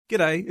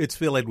G'day, it's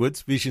Phil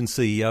Edwards, Vision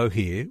CEO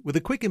here, with a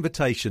quick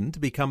invitation to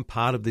become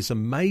part of this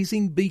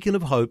amazing beacon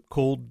of hope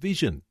called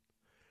Vision.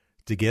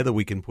 Together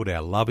we can put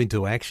our love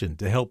into action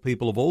to help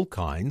people of all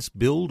kinds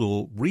build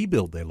or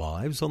rebuild their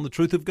lives on the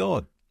truth of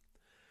God.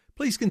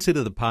 Please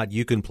consider the part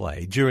you can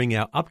play during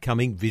our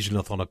upcoming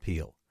Visionathon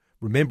appeal,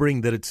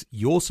 remembering that it's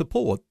your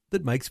support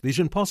that makes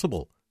Vision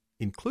possible,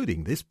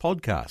 including this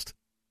podcast.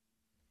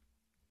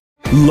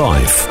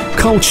 Life,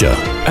 culture,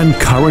 and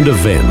current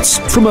events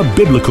from a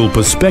biblical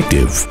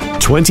perspective.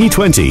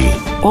 2020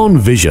 on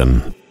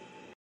Vision.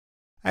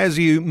 As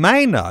you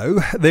may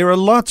know, there are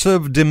lots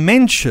of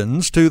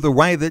dimensions to the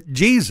way that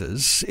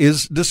Jesus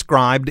is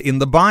described in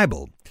the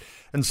Bible.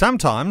 And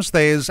sometimes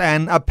there's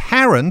an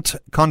apparent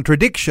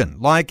contradiction,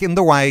 like in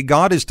the way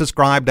God is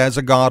described as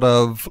a God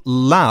of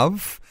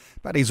love,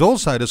 but he's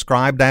also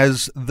described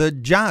as the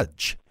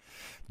judge.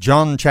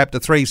 John chapter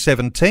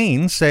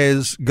 3:17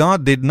 says,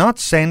 God did not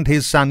send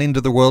his Son into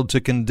the world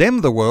to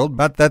condemn the world,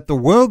 but that the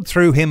world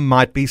through him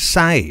might be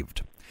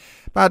saved.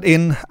 But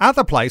in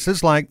other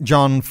places, like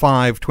John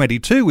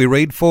 5:22, we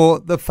read,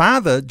 For the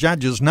Father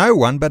judges no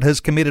one, but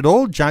has committed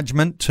all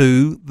judgment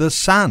to the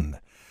Son.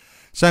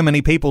 So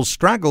many people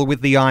struggle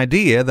with the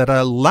idea that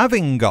a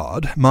loving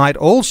God might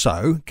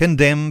also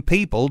condemn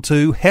people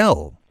to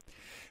hell.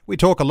 We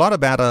talk a lot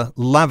about a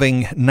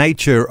loving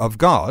nature of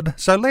God,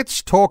 so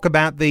let's talk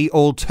about the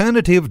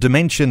alternative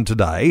dimension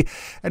today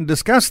and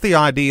discuss the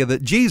idea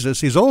that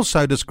Jesus is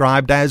also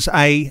described as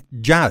a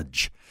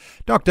judge.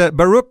 Dr.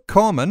 Baruch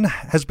Korman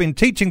has been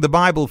teaching the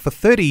Bible for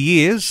 30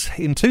 years.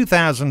 In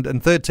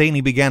 2013,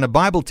 he began a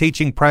Bible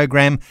teaching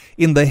program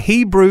in the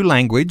Hebrew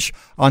language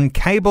on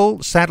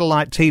cable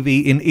satellite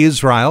TV in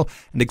Israel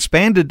and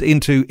expanded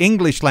into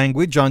English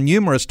language on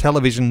numerous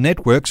television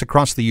networks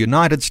across the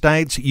United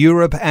States,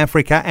 Europe,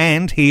 Africa,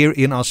 and here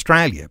in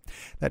Australia.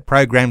 That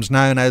program's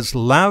known as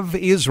Love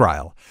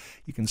Israel.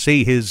 You can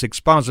see his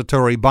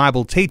expository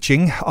Bible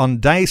teaching on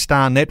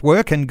Daystar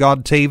Network and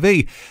God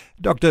TV.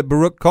 Dr.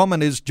 Baruch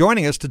Korman is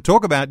joining us to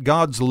talk about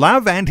God's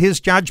love and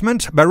his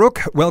judgment. Baruch,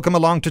 welcome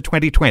along to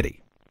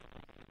 2020.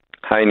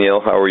 Hi,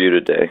 Neil. How are you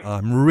today?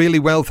 I'm really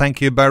well,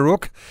 thank you,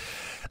 Baruch.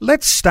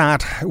 Let's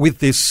start with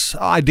this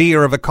idea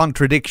of a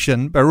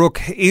contradiction.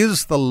 Baruch,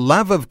 is the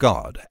love of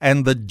God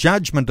and the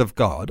judgment of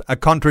God a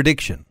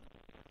contradiction?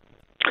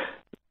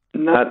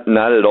 Not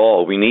at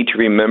all. We need to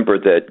remember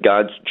that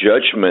God's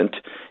judgment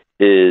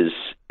is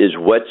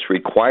what's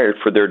required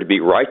for there to be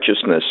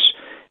righteousness.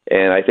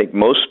 And I think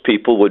most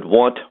people would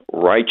want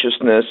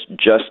righteousness,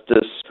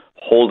 justice,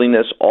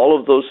 holiness. All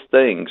of those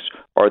things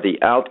are the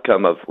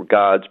outcome of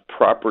God's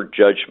proper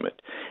judgment.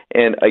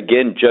 And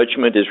again,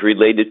 judgment is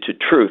related to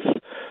truth.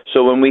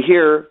 So when we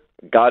hear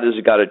God is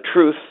a God of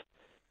truth,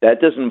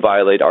 that doesn't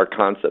violate our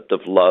concept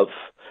of love.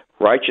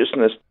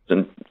 Righteousness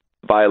doesn't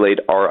violate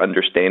our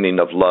understanding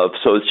of love.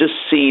 So it's just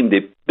seeing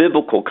the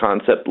biblical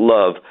concept,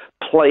 love,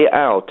 play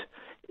out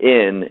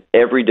in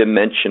every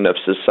dimension of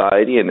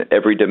society and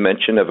every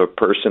dimension of a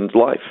person's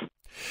life.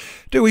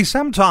 Do we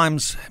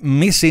sometimes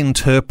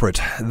misinterpret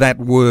that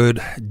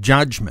word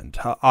judgment?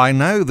 I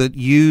know that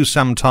you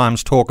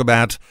sometimes talk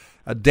about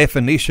a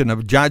definition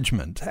of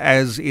judgment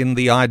as in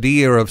the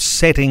idea of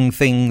setting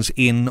things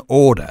in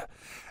order.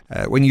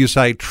 When you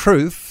say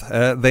truth,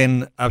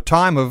 then a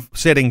time of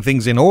setting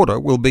things in order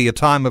will be a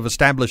time of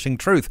establishing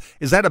truth.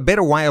 Is that a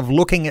better way of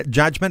looking at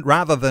judgment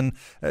rather than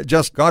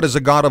just God is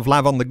a God of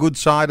love on the good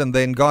side and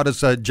then God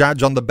is a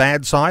judge on the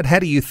bad side? How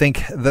do you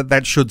think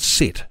that should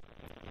sit?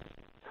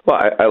 Well,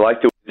 I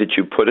like the way that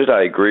you put it.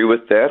 I agree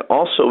with that.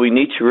 Also, we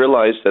need to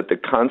realize that the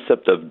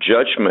concept of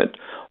judgment,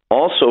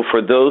 also for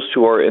those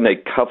who are in a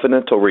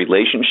covenantal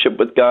relationship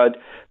with God,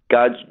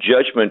 God's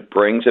judgment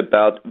brings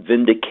about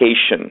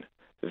vindication,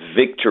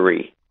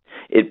 victory.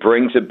 It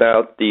brings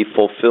about the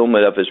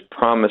fulfillment of his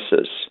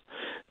promises.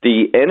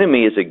 The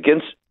enemy is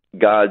against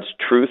God's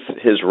truth,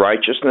 his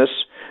righteousness.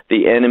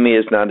 The enemy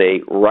is not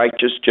a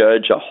righteous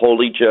judge, a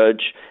holy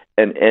judge.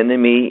 An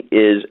enemy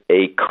is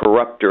a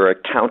corrupter, a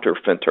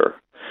counterfeiter.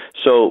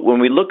 So when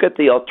we look at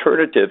the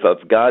alternative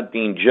of God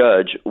being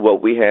judge,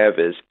 what we have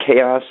is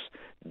chaos,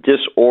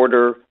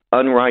 disorder,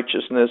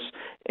 unrighteousness,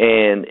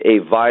 and a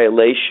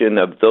violation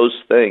of those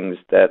things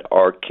that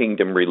are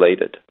kingdom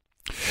related.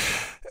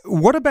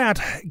 What about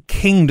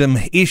kingdom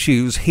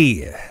issues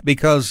here?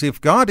 Because if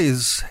God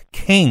is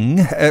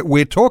king,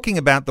 we're talking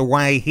about the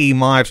way he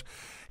might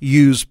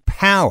use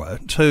power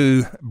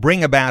to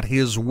bring about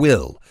his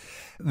will.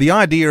 The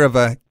idea of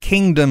a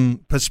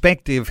kingdom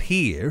perspective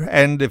here,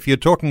 and if you're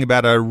talking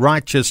about a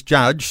righteous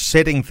judge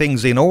setting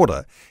things in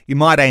order, you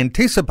might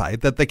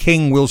anticipate that the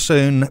king will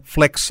soon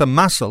flex some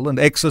muscle and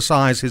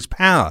exercise his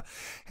power.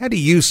 How do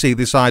you see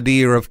this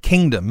idea of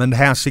kingdom and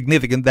how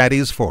significant that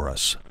is for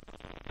us?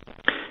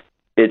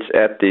 It's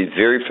at the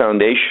very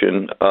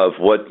foundation of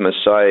what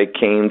Messiah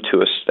came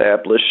to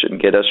establish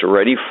and get us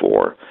ready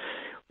for.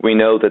 We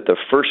know that the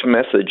first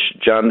message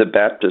John the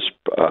Baptist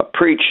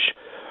preached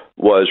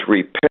was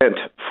repent,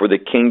 for the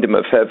kingdom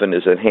of heaven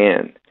is at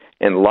hand.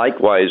 And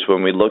likewise,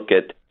 when we look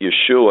at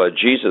Yeshua,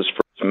 Jesus'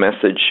 first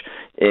message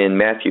in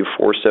Matthew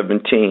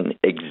 4:17,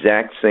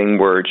 exact same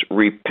words,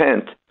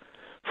 repent,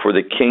 for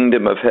the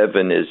kingdom of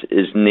heaven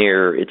is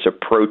near, it's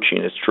approaching,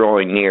 it's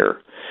drawing near.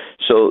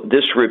 So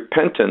this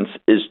repentance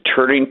is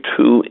turning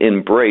to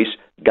embrace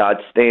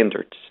God's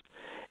standards.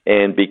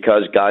 And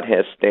because God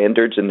has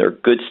standards, and they're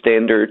good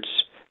standards,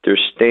 they're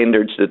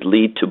standards that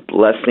lead to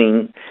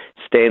blessing,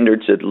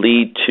 standards that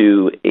lead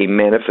to a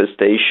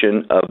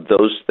manifestation of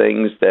those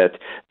things that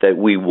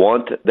we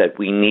want, that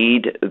we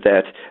need,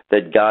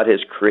 that God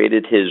has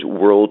created His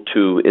world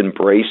to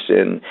embrace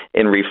and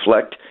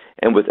reflect.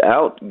 And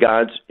without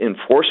God's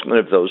enforcement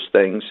of those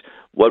things,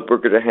 what we're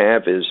going to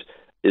have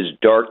is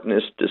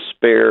darkness,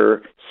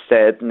 despair,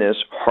 sadness,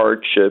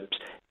 hardships,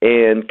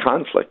 and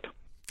conflict.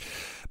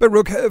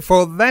 Baruch,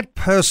 for that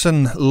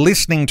person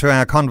listening to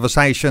our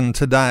conversation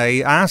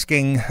today,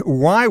 asking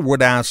why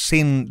would our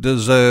sin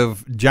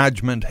deserve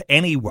judgment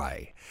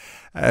anyway,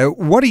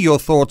 what are your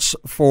thoughts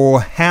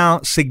for how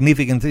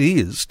significant it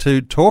is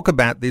to talk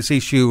about this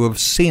issue of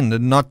sin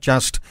and not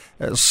just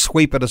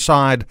sweep it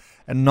aside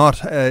and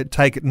not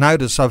take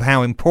notice of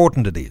how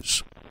important it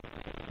is?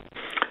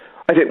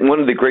 I think one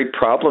of the great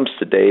problems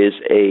today is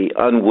a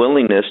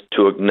unwillingness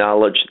to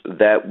acknowledge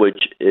that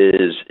which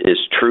is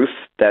truth,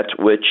 that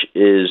which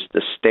is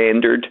the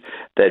standard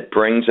that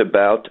brings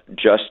about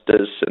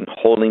justice and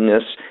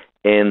holiness,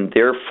 and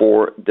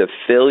therefore the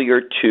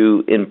failure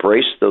to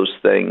embrace those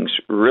things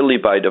really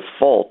by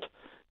default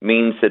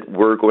means that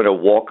we're going to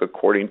walk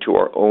according to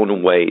our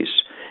own ways.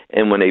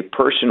 And when a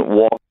person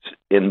walks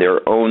in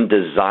their own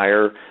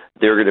desire,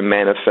 they're going to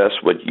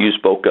manifest what you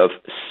spoke of,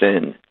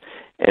 sin.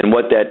 And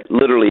what that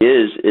literally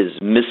is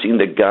missing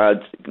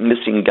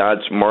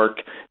God's mark,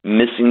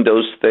 missing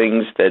those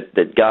things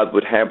that God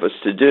would have us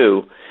to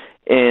do.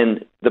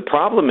 And the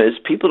problem is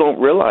people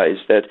don't realize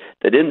that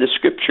in the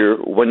Scripture,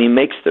 when He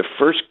makes the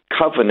first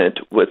covenant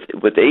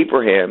with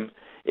Abraham,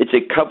 it's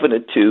a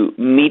covenant to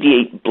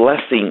mediate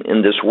blessing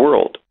in this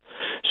world.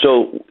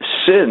 So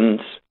sins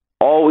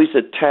always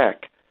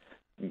attack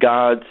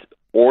God's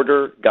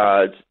order,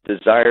 God's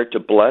desire to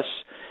bless,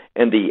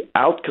 and the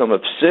outcome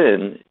of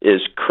sin is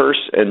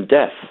curse and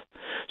death.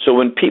 So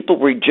when people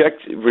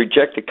reject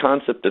the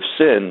concept of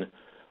sin,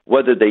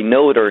 whether they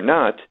know it or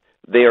not,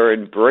 they are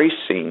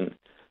embracing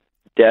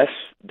death.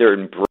 They're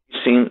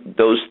embracing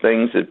those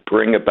things that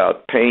bring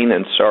about pain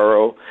and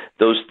sorrow,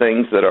 those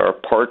things that are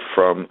apart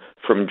from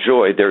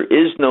joy. There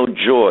is no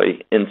joy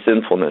in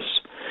sinfulness.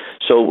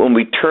 So when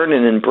we turn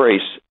and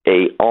embrace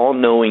a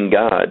all-knowing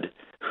God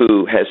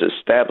who has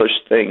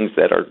established things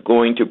that are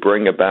going to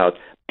bring about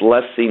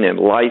blessing and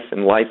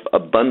life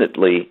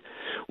abundantly,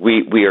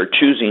 we are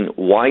choosing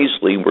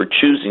wisely. We're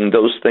choosing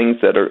those things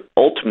that are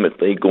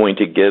ultimately going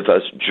to give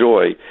us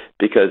joy,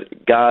 because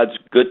God's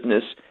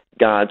goodness,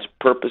 God's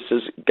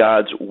purposes,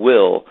 God's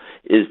will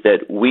is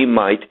that we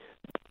might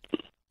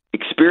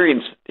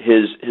experience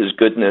His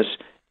goodness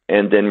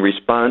and then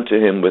respond to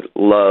Him with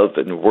love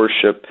and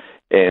worship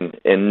and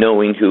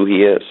knowing who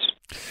He is.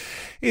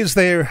 Is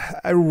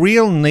there a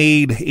real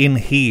need in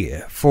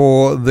here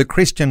for the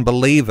Christian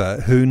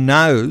believer who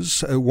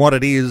knows what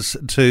it is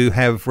to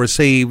have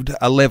received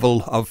a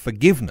level of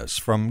forgiveness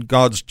from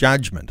God's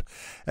judgment,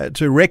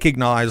 to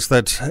recognize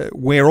that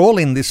we're all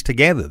in this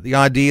together? The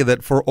idea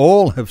that for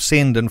all have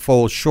sinned and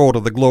fall short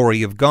of the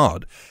glory of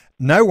God.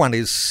 No one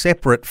is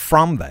separate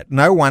from that.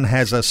 No one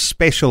has a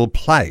special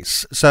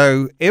place.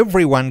 So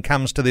everyone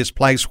comes to this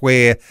place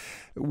where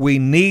we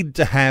need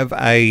to have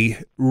a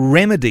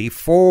remedy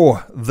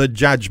for the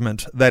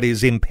judgment that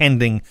is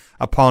impending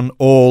upon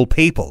all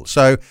people.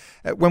 So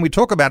when we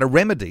talk about a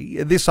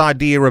remedy, this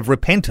idea of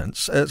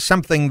repentance,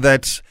 something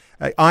that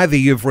either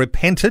you've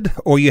repented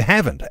or you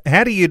haven't.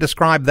 How do you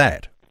describe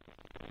that?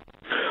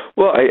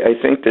 Well, I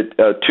think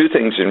that two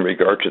things in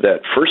regard to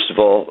that. First of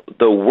all,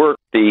 the work,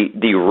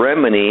 the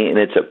remedy, and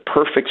it's a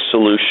perfect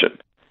solution,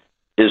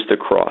 is the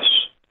cross.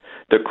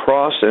 The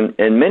cross,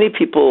 and many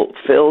people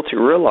fail to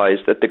realize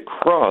that the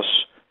cross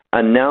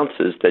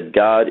announces that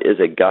God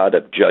is a God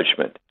of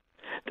judgment,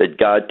 that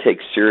God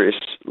takes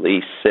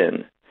seriously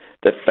sin.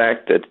 The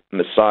fact that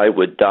Messiah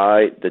would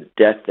die, the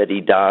death that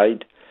He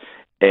died,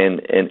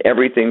 and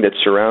everything that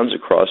surrounds the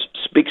cross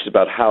speaks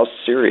about how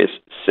serious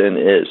sin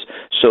is.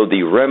 So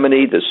the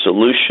remedy, the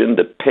solution,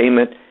 the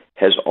payment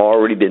has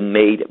already been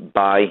made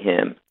by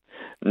Him.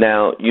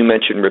 Now, you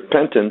mentioned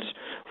repentance.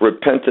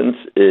 Repentance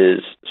is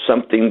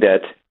something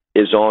that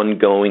is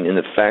ongoing in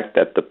the fact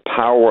that the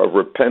power of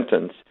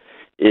repentance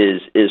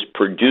is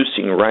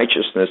producing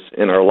righteousness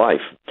in our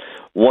life.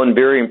 One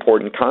very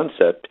important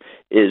concept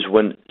is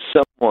when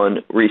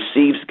someone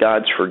receives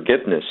God's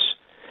forgiveness,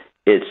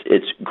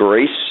 it's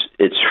grace,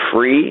 it's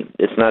free,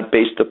 it's not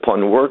based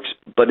upon works,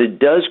 but it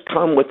does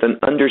come with an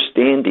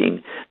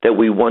understanding that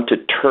we want to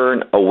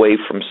turn away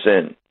from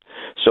sin.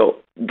 So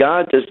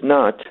God does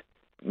not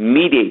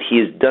mediate. He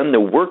has done the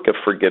work of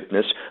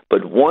forgiveness,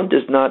 but one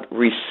does not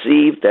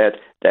receive that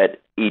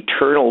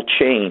eternal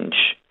change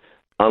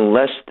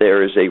unless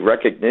there is a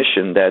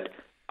recognition that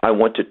I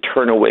want to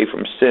turn away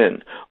from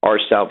sin. Our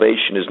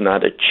salvation is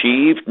not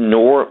achieved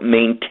nor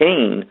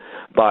maintained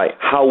by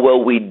how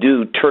well we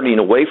do turning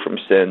away from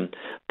sin,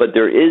 but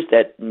there is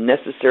that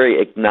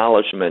necessary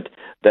acknowledgement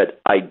that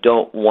I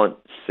don't want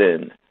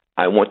sin.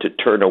 I want to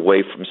turn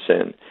away from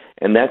sin.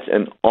 And that's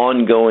an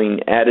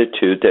ongoing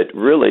attitude that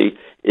really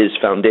is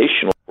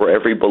foundational for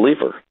every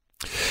believer.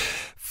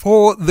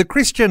 For the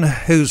Christian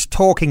who's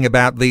talking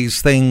about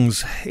these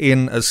things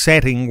in a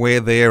setting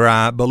where there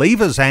are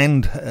believers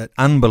and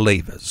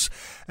unbelievers,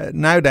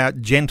 no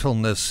doubt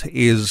gentleness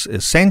is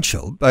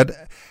essential, but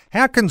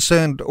how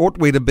concerned ought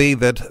we to be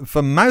that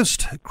for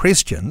most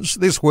Christians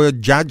this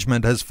word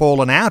judgment has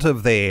fallen out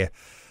of their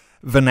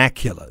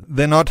vernacular?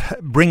 They're not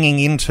bringing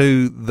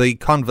into the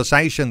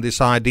conversation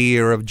this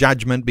idea of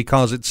judgment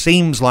because it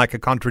seems like a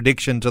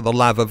contradiction to the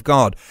love of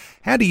God.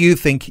 How do you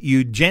think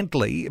you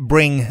gently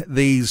bring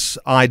these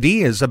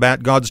ideas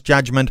about God's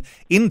judgment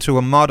into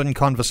a modern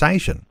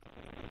conversation?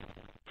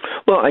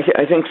 Well,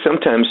 I think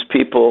sometimes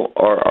people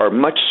are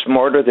much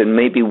smarter than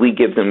maybe we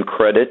give them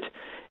credit,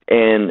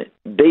 and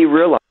they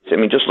realize,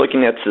 just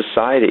looking at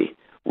society,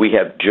 we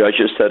have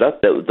judges set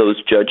up.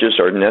 Those judges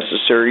are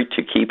necessary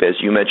to keep, as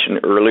you mentioned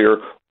earlier,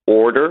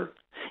 order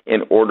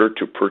in order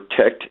to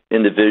protect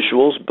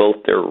individuals, both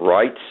their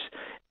rights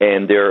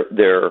and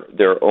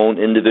their own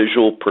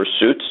individual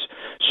pursuits.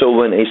 So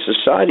when a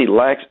society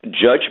lacks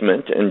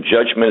judgment, and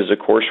judgment is, of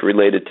course,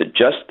 related to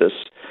justice,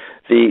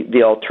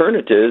 the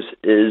alternative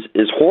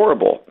is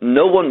horrible.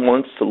 No one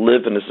wants to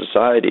live in a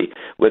society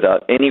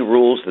without any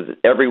rules, that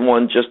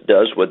everyone just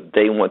does what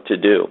they want to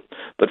do.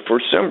 But for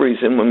some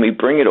reason, when we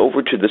bring it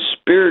over to the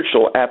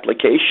spiritual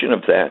application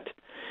of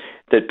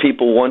that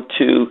people want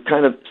to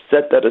kind of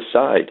set that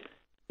aside.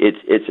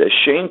 It's a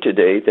shame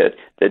today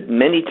that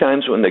many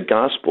times when the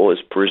gospel is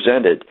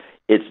presented,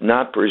 it's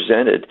not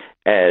presented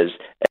as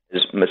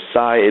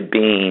Messiah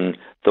being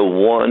the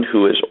one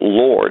who is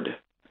Lord,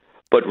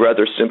 but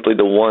rather simply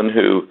the one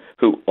who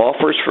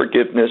offers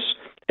forgiveness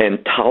and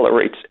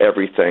tolerates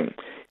everything.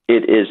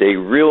 It is a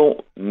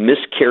real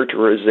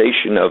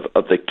mischaracterization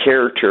of the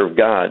character of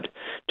God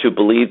to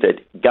believe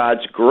that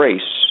God's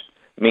grace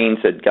means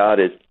that God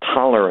is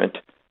tolerant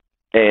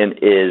and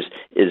is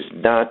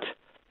not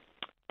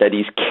that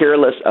he's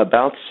careless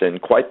about sin.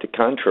 Quite the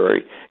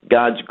contrary.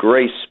 God's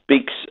grace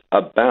speaks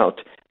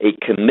about a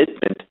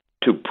commitment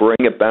to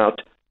bring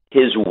about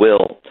his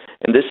will.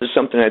 And this is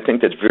something I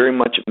think that's very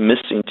much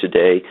missing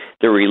today,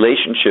 the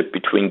relationship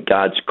between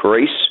God's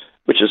grace,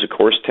 which is, of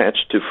course,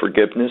 attached to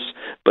forgiveness,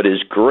 but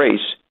his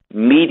grace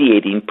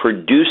mediating,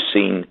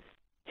 producing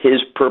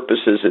his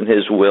purposes and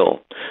his will.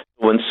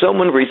 When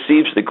someone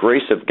receives the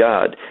grace of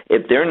God,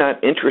 if they're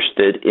not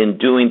interested in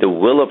doing the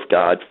will of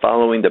God,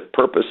 following the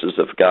purposes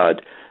of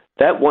God,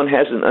 that one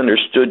hasn't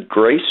understood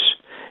grace.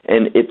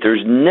 And if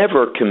there's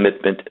never a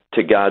commitment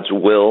to God's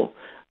will,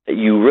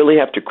 you really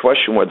have to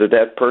question whether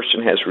that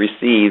person has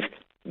received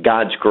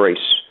God's grace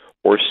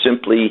or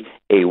simply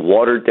a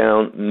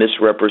watered-down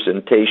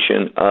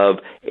misrepresentation of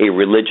a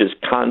religious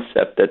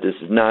concept that does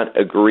not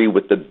agree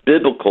with the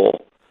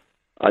biblical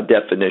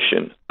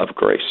definition of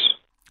grace.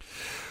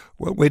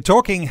 Well, we're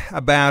talking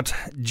about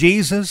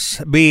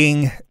Jesus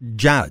being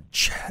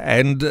judge,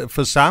 and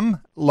for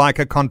some, like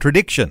a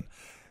contradiction.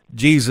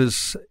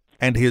 Jesus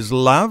and his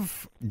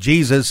love,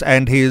 Jesus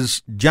and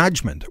his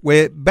judgment.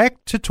 We're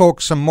back to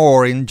talk some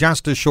more in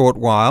just a short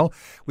while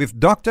with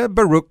Dr.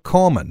 Baruch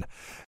Korman.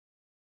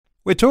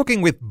 We're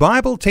talking with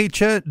Bible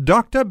teacher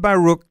Dr.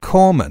 Baruch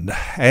Korman,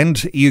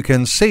 and you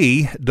can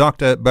see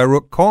Dr.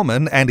 Baruch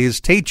Korman and his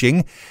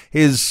teaching,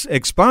 his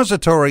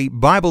expository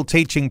Bible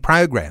teaching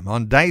program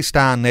on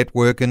Daystar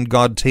Network and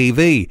God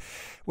TV.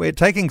 We're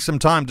taking some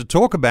time to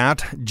talk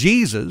about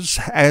Jesus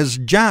as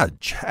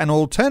judge, an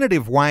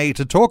alternative way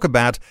to talk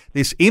about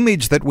this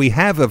image that we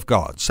have of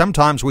God.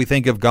 Sometimes we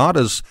think of God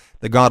as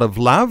the God of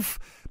love,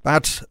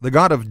 but the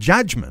God of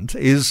judgment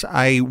is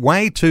a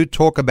way to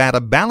talk about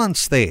a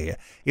balance there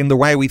in the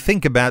way we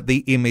think about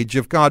the image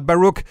of God.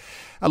 Baruch,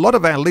 a lot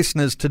of our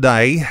listeners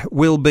today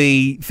will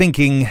be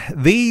thinking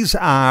these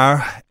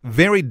are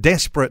very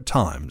desperate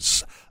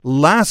times,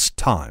 last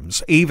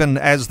times, even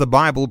as the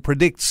Bible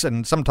predicts,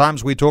 and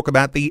sometimes we talk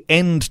about the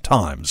end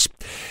times.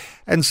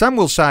 And some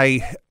will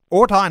say,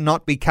 ought I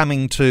not be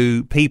coming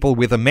to people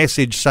with a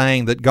message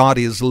saying that God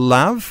is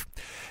love?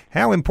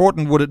 How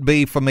important would it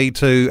be for me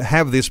to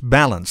have this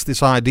balance,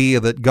 this idea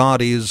that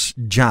God is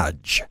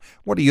judge?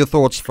 What are your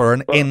thoughts for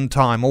an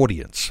end-time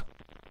audience?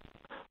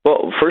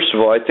 Well, first of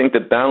all, I think the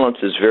balance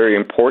is very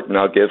important.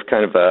 I'll give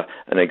kind of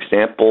an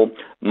example.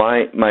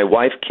 My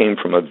wife came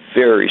from a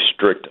very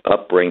strict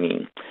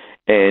upbringing,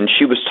 and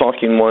she was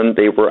talking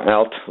they were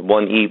out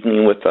one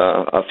evening with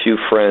a few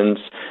friends,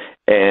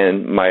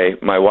 and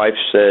my wife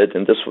said,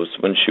 and this was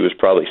when she was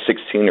probably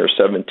 16 or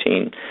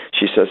 17,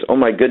 she says, "Oh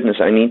my goodness,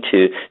 I need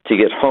to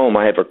get home.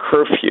 I have a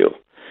curfew."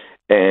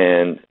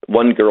 And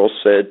one girl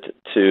said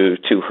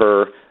to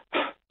her,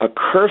 "A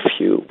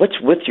curfew? What's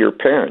with your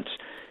parents?"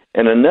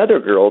 And another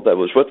girl that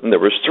was with them, there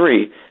was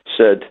three,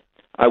 said,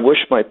 "I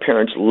wish my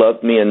parents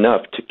loved me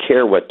enough to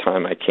care what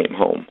time I came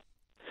home."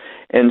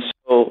 And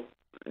so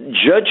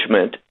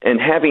judgment and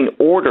having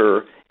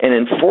order and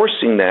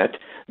enforcing that,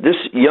 this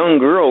young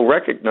girl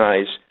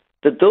recognized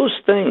that those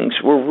things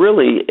were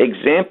really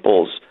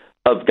examples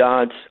of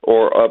God's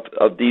or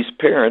of these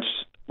parents'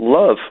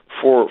 love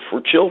for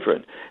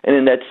children. And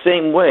in that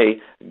same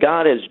way,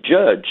 God as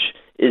judge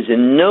is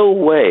in no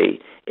way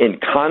in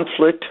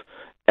conflict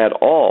at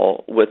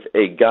all with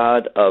a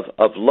God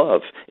of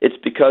love. It's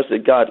because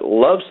that God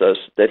loves us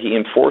that he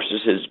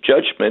enforces his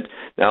judgment.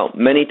 Now,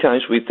 many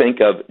times we think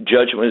of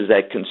judgment as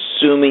that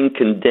consuming,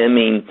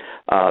 condemning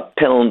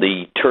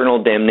penalty,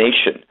 eternal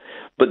damnation.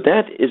 But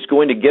that is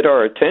going to get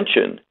our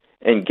attention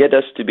and get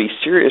us to be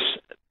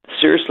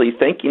seriously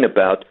thinking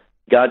about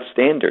God's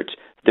standards.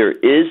 There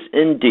is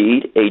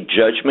indeed a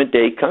judgment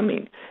day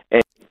coming.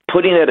 And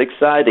putting that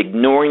aside,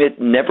 ignoring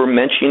it, never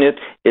mentioning it,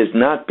 is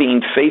not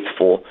being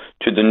faithful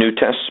to the New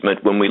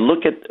Testament. When we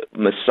look at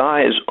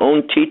Messiah's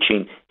own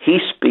teaching, he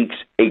speaks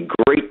a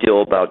great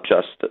deal about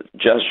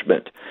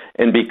judgment.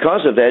 And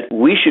because of that,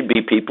 we should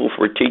be people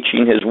for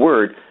teaching his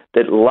word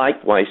that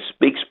likewise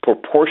speaks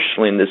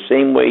proportionally in the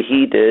same way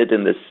he did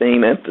and the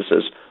same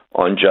emphasis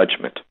on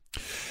judgment.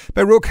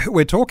 Baruch,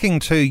 we're talking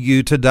to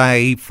you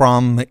today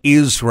from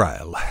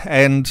Israel,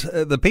 and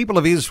the people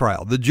of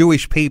Israel, the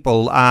Jewish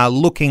people, are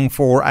looking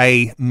for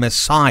a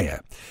Messiah.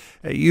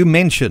 You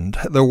mentioned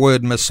the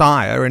word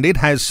Messiah, and it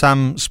has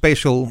some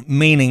special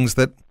meanings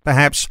that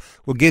perhaps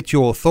we'll get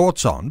your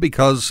thoughts on,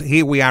 because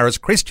here we are as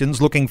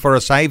Christians looking for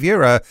a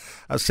Saviour,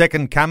 a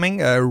second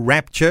coming, a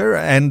rapture,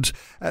 and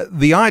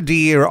the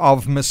idea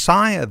of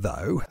Messiah,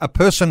 though, a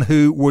person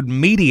who would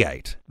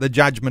mediate the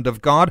judgment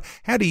of God.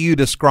 How do you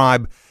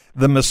describe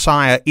the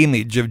Messiah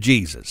image of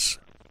Jesus?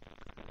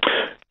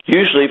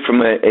 Usually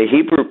from a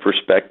Hebrew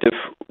perspective,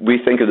 we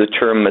think of the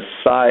term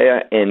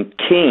Messiah and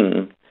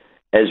King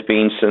as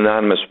being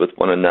synonymous with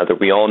one another.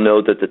 We all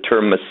know that the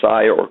term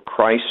Messiah or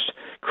Christ,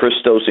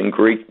 Christos in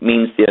Greek,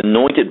 means the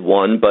anointed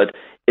one, but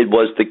it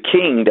was the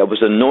king that was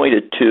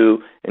anointed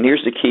to, and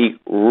here's the key,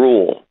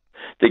 rule.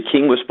 The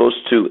king was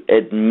supposed to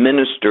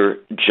administer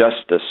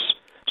justice.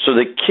 So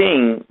the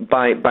king,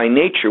 by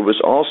nature,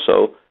 was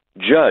also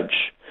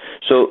judge.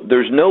 So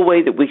there's no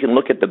way that we can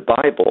look at the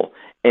Bible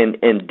and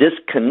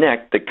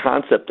disconnect the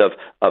concept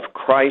of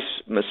Christ,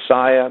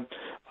 Messiah,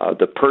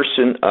 the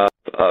person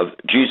of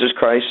Jesus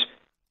Christ,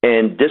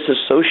 and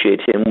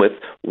disassociate him with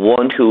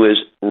one who is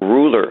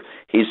ruler.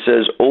 He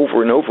says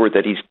over and over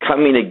that he's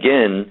coming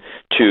again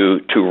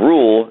to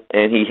rule,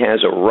 and he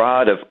has a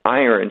rod of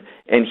iron,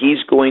 and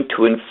he's going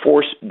to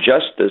enforce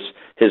justice,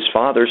 his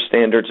Father's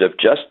standards of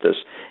justice.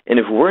 And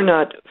if we're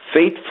not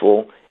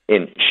faithful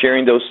in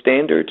sharing those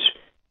standards,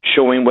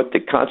 showing what the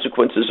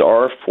consequences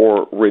are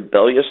for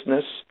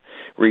rebelliousness,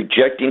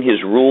 rejecting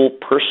his rule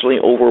personally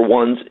over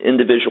one's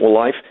individual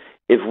life,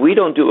 if we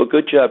don't do a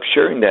good job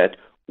sharing that,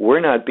 we're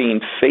not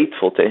being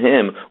faithful to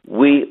him.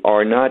 We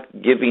are not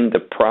giving the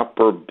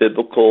proper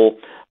biblical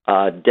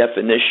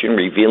definition,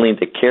 revealing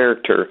the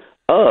character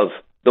of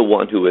the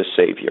one who is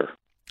Savior.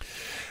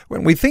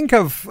 When we think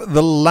of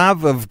the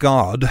love of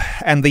God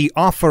and the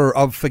offer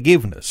of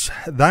forgiveness,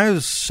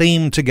 those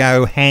seem to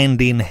go hand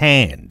in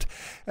hand.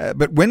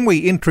 But when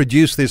we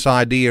introduce this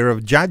idea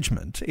of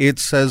judgment,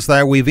 it's as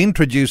though we've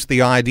introduced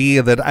the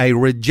idea that a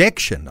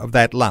rejection of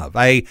that love,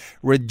 a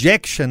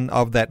rejection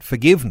of that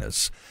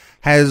forgiveness,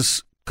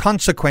 has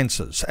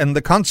consequences, and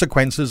the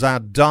consequences are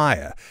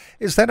dire.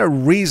 Is that a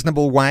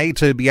reasonable way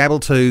to be able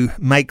to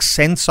make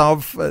sense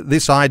of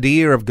this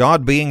idea of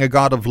God being a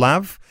God of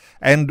love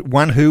and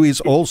one who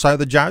is also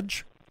the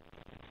judge?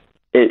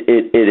 It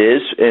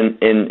is,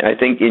 and I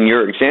think in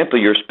your example,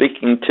 you're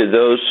speaking to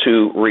those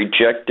who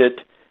reject it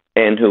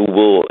and who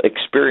will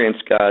experience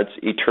God's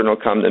eternal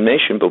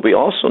condemnation. But we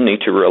also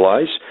need to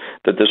realize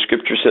that the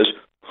Scripture says,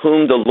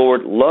 whom the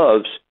Lord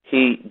loves,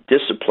 he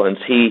disciplines,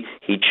 he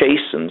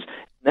chastens.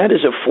 That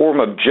is a form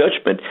of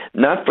judgment,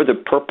 not for the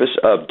purpose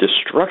of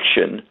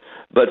destruction,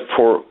 but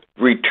for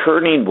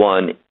returning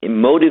one,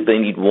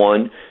 motivating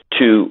one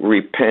to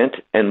repent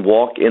and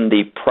walk in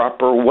the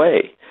proper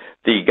way,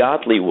 the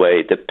godly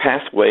way, the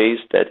pathways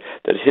that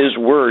his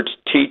words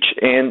teach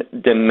and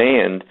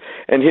demand.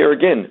 And here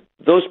again,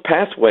 those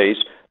pathways,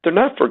 they're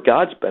not for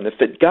God's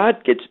benefit.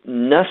 God gets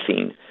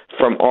nothing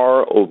from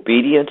our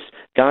obedience.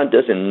 God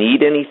doesn't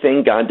need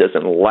anything. God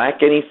doesn't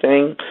lack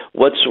anything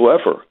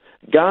whatsoever.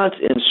 God's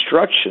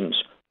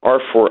instructions are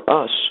for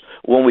us.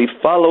 When we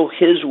follow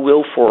his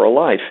will for our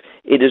life,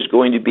 it is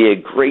going to be a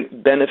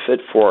great benefit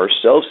for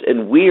ourselves,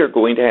 and we are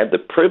going to have the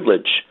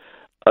privilege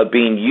of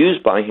being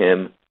used by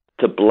him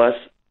to bless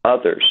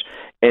others.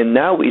 And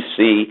now we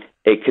see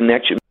a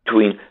connection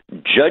between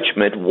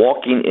judgment,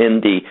 walking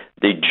in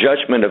the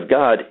judgment of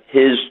God,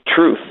 his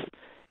truth,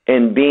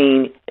 and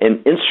being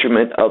an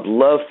instrument of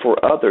love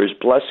for others,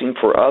 blessing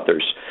for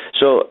others.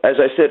 So, as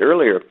I said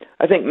earlier,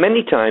 I think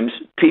many times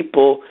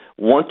people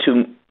want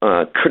to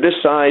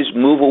criticize,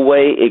 move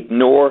away,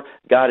 ignore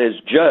God as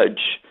judge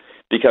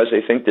because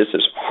they think this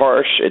is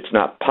harsh, it's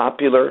not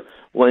popular,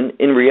 when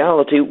in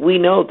reality we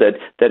know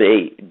that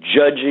a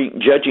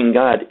judging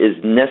God is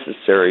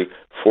necessary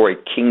for a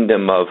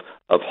kingdom of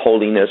of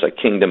holiness, a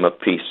kingdom of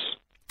peace.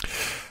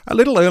 A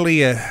little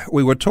earlier,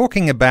 we were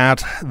talking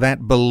about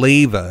that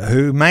believer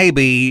who may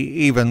be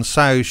even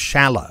so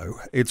shallow,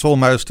 it's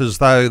almost as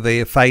though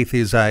their faith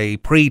is a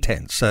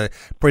pretense,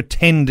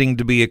 pretending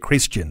to be a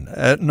Christian,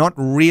 not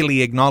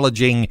really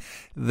acknowledging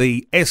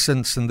the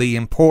essence and the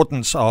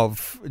importance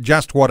of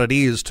just what it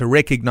is to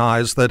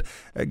recognize that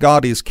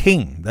God is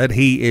king, that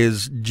he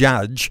is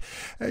judge.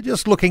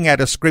 Just looking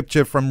at a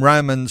scripture from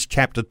Romans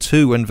chapter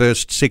 2 and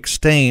verse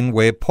 16,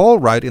 where Paul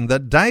wrote, "In the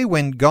day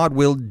when God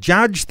will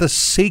judge the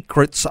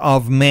secrets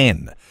of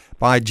men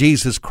by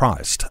Jesus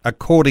Christ,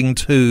 according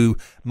to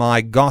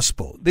my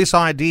gospel." This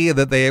idea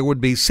that there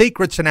would be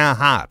secrets in our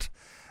heart,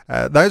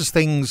 those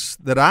things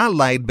that are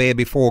laid bare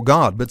before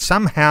God, but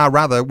somehow or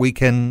other we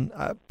can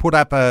put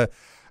up a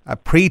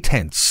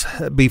pretense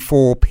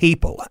before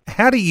people.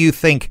 How do you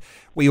think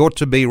we ought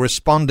to be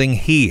responding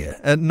here?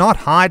 Not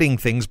hiding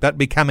things, but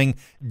becoming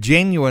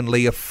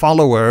genuinely a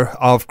follower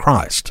of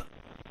Christ.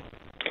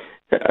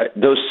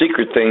 Those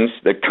secret things,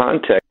 the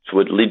context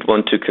would lead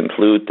one to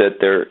conclude that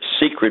they're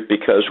secret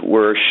because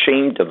we're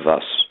ashamed of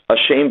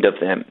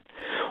them.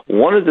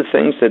 One of the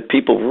things that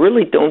people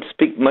really don't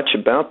speak much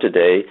about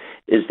today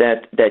is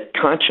that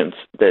conscience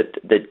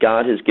that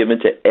God has given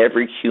to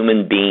every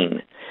human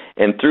being.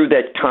 And through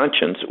that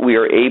conscience, we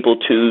are able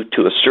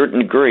to a certain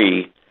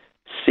degree,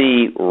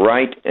 see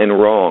right and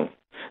wrong.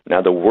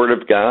 Now, the Word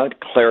of God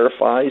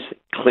clarifies,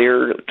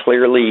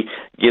 clearly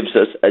gives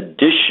us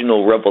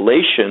additional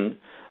revelation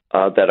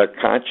that our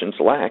conscience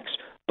lacks.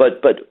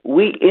 But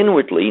we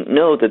inwardly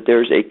know that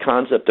there's a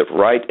concept of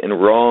right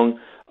and wrong,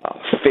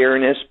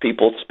 fairness.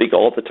 People speak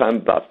all the time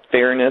about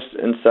fairness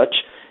and such.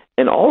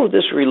 And all of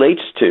this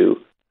relates to,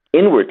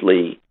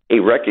 inwardly, a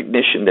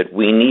recognition that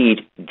we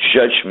need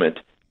judgment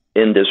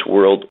in this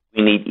world.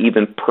 We need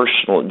even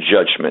personal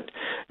judgment.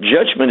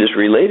 Judgment is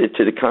related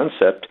to the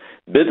concept,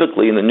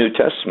 biblically in the New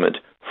Testament,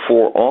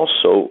 for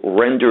also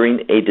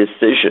rendering a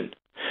decision.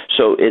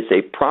 So it's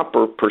a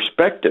proper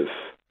perspective,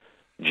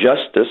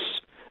 justice,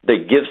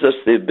 that gives us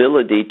the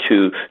ability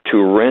to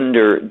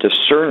render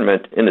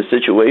discernment in a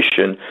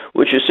situation,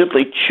 which is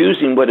simply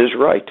choosing what is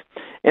right.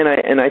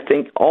 And I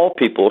think all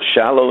people,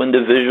 shallow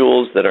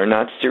individuals that are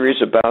not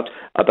serious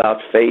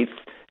about faith,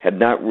 have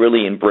not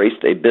really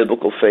embraced a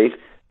biblical faith,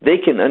 they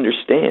can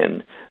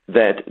understand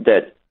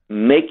that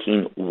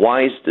making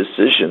wise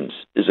decisions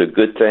is a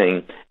good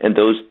thing, and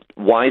those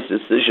wise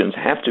decisions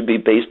have to be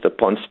based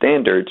upon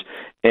standards,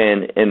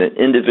 and an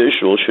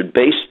individual should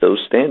base those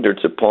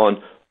standards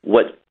upon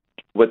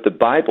what the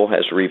Bible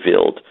has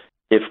revealed,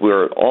 if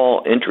we're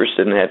all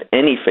interested and have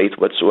any faith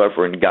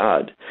whatsoever in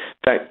God.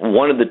 In fact,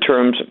 one of the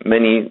terms,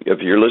 many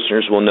of your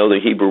listeners will know the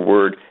Hebrew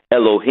word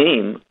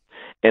Elohim,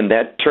 and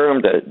that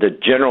term, the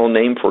general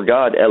name for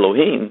God,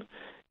 Elohim,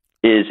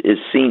 is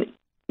seen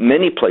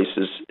many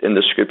places in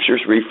the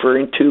Scriptures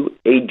referring to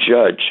a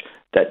judge,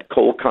 that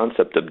whole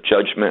concept of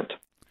judgment.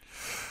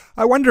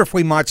 I wonder if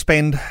we might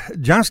spend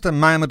just a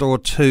moment or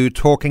two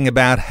talking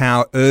about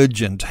how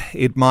urgent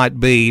it might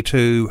be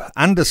to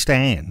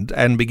understand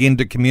and begin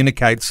to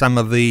communicate some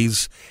of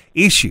these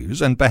issues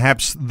and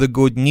perhaps the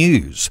good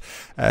news.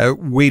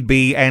 We'd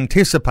be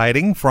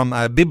anticipating from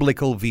a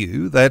biblical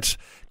view that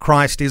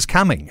Christ is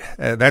coming.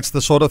 That's the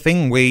sort of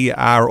thing we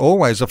are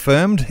always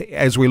affirmed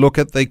as we look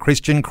at the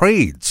Christian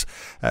creeds.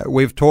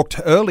 We've talked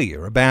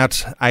earlier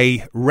about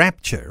a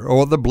rapture,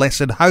 or the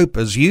blessed hope,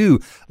 as you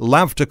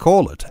love to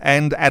call it,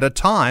 and at a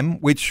time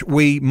which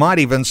we might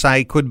even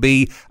say could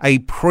be a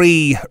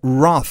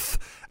pre-wrath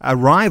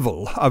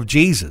arrival of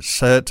Jesus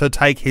to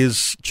take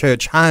his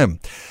church home.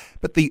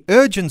 But the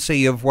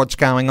urgency of what's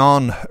going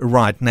on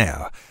right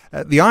now,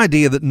 the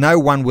idea that no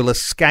one will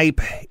escape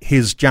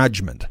his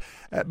judgment.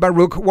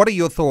 Baruch, what are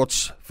your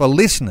thoughts for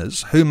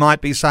listeners who might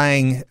be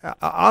saying,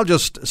 I'll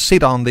just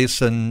sit on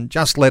this and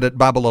just let it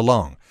bubble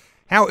along?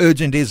 How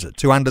urgent is it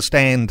to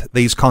understand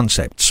these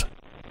concepts?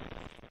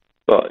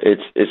 Well,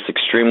 it's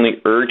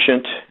extremely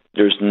urgent.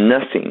 There's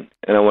nothing,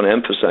 and I want to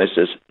emphasize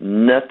this,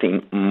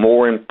 nothing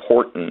more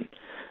important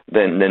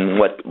than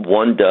what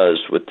one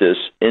does with this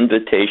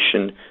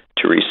invitation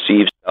to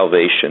receive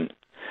salvation.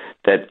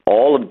 That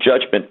all of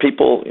judgment,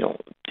 people,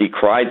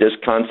 decry this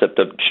concept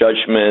of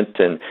judgment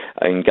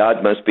and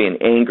God must be an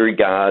angry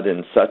God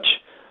and such,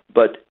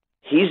 but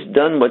he's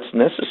done what's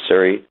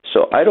necessary,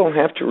 so I don't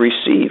have to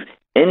receive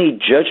any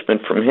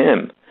judgment from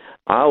him.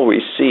 I'll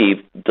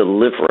receive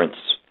deliverance.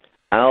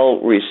 I'll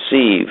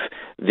receive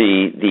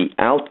the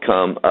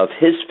outcome of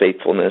his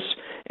faithfulness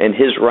and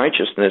his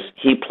righteousness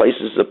he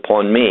places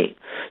upon me.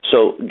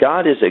 So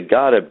God is a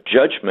God of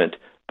judgment,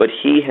 but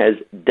he has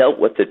dealt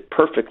with it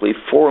perfectly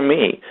for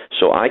me,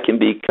 so I can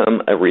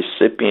become a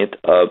recipient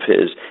of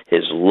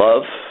his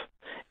love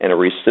and a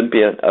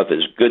recipient of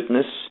his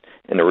goodness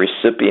and a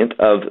recipient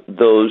of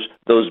those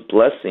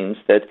blessings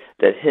that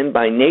him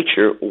by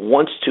nature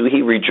wants to.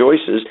 He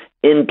rejoices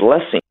in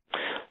blessing.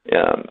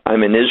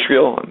 I'm in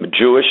Israel. I'm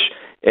Jewish,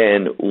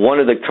 And one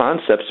of the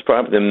concepts,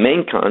 probably the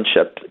main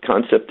concept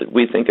that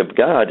we think of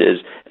God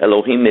is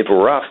Elohim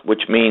Mevorach,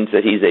 which means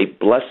that he's a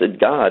blessed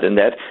God, and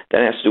that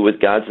has to do with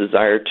God's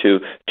desire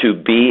to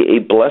be a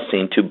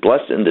blessing, to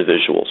bless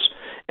individuals.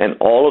 And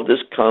all of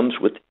this comes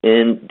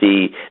within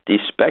the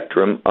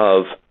spectrum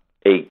of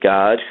a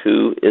God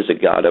who is a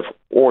God of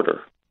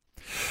order.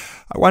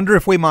 I wonder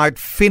if we might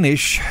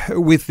finish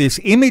with this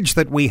image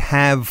that we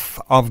have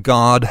of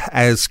God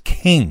as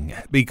king,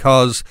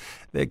 because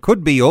there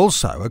could be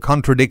also a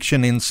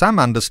contradiction in some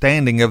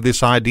understanding of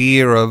this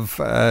idea of,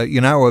 a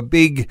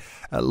big,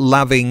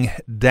 loving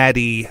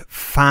daddy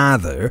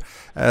father,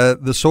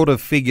 the sort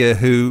of figure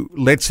who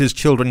lets his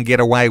children get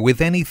away with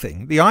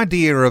anything. The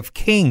idea of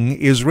king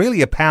is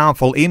really a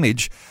powerful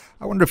image.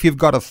 I wonder if you've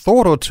got a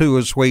thought or two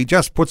as we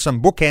just put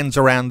some bookends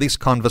around this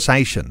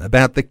conversation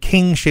about the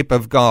kingship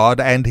of God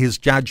and his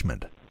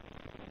judgment.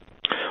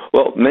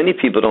 Well, many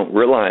people don't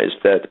realize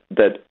that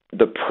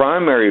the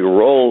primary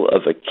role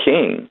of a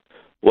king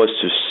was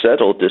to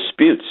settle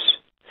disputes.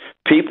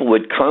 People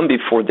would come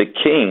before the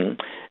king,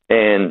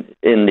 and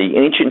in the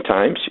ancient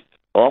times,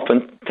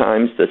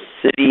 oftentimes the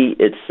city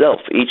itself,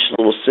 each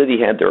little city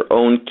had their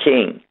own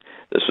king.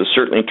 This was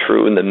certainly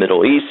true in the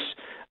Middle East,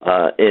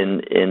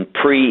 in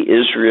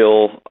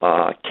pre-Israel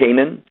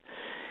Canaan.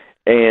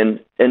 And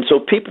so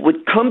people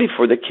would come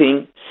before the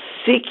king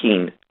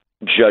seeking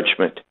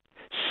judgment,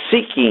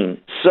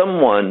 seeking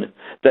someone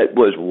that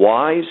was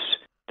wise,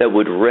 that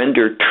would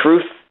render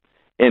truth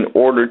in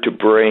order to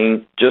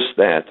bring just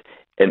that,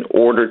 in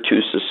order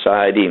to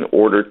society, in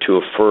order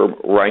to affirm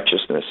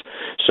righteousness.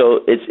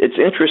 So it's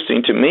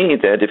interesting to me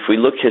that if we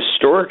look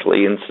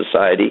historically in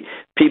society,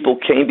 people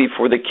came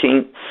before the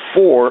king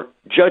for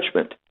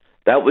judgment.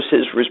 That was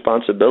his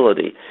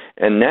responsibility.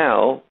 And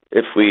now,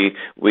 if we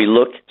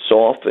look so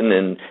often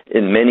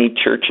in many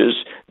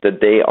churches that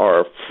they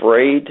are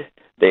afraid,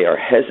 they are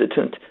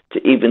hesitant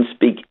to even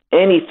speak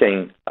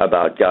anything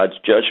about God's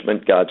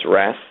judgment, God's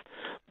wrath.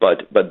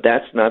 But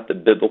that's not the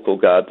biblical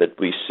God that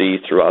we see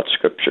throughout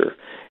Scripture.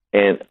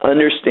 And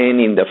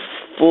understanding the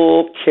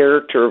full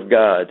character of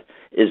God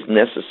is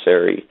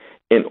necessary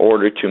in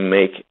order to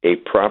make a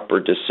proper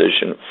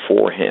decision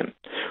for him.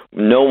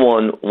 No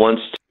one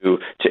wants to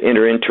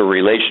enter into a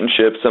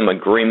relationship, some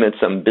agreement,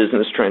 some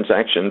business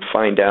transaction,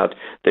 find out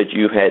that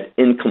you had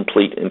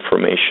incomplete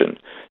information.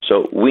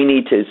 So we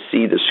need to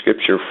see the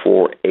Scripture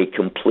for a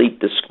complete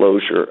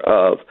disclosure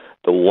of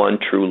the one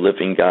true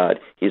living God.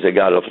 He's a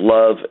God of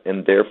love,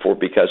 and therefore,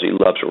 because he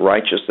loves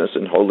righteousness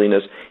and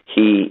holiness,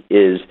 he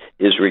is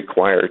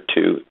required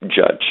to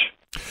judge.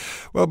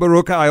 Well,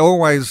 Baruch, I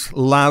always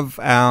love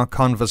our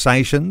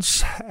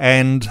conversations,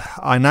 and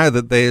I know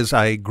that there's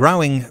a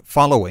growing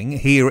following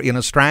here in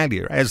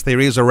Australia, as there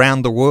is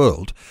around the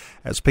world,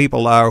 as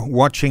people are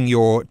watching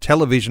your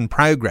television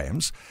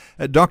programs.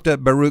 Dr.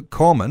 Baruch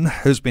Korman,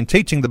 who's been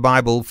teaching the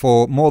Bible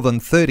for more than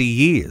 30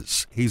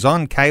 years. He's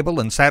on cable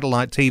and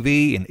satellite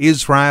TV in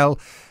Israel,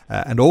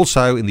 and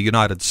also in the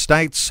United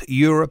States,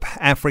 Europe,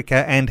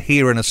 Africa, and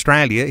here in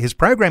Australia. His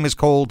program is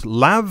called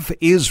Love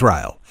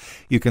Israel.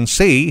 You can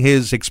see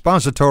his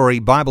expository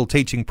Bible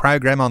teaching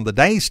program on the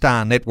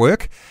Daystar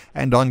Network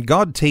and on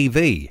God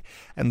TV.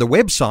 And the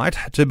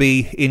website to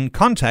be in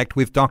contact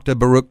with Dr.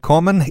 Baruch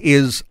Korman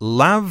is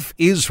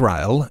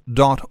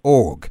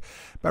loveisrael.org.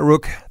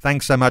 Baruch,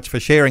 thanks so much for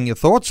sharing your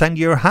thoughts and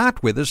your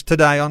heart with us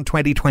today on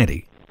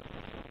 2020.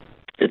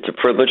 It's a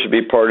privilege to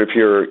be part of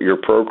your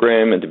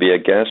program and to be a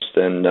guest,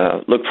 and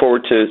look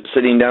forward to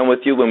sitting down with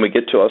you when we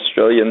get to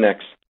Australia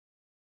next.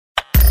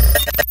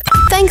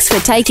 Thanks for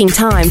taking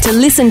time to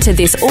listen to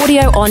this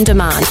audio on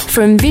demand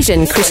from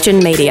Vision Christian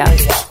Media.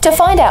 To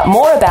find out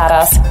more about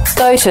us,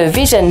 go to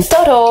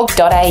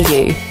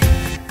vision.org.au.